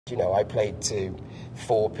You know, I played to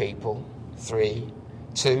 4 people, 3,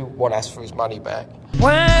 2, 1 asked for his money back.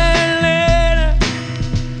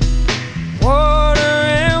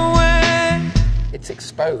 It's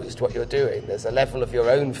exposed what you're doing. There's a level of your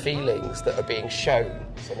own feelings that are being shown.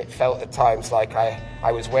 And it felt at times like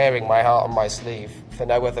I was wearing my heart on my sleeve for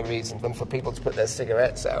no other reason than for people to put their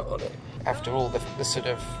cigarettes out on it. After all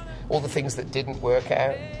all the things that didn't work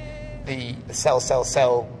out, the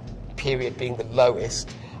sell period being the lowest,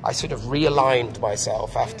 I sort of realigned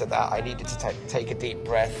myself after that. I needed to take a deep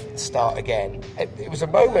breath and start again. It was a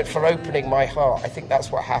moment for opening my heart. I think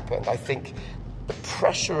that's what happened. I think the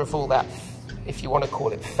pressure of all that, if you want to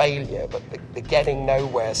call it failure, but the getting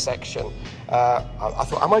nowhere section, I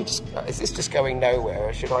thought, is this just going nowhere,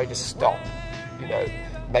 or should I just stop? You know,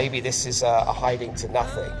 maybe this is a hiding to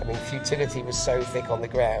nothing. I mean, futility was so thick on the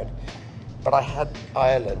ground. But I had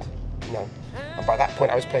Ireland, you know, and by that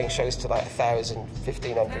point I was playing shows to like 1,000,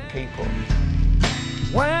 1,500 people.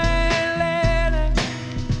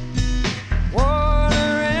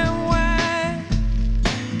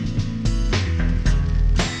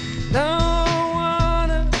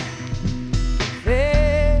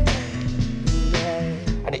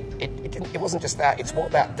 It wasn't just that, it's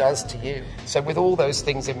what that does to you. So with all those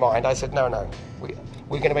things in mind, I said, no, we're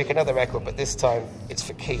going to make another record, but this time it's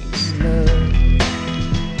for keeps.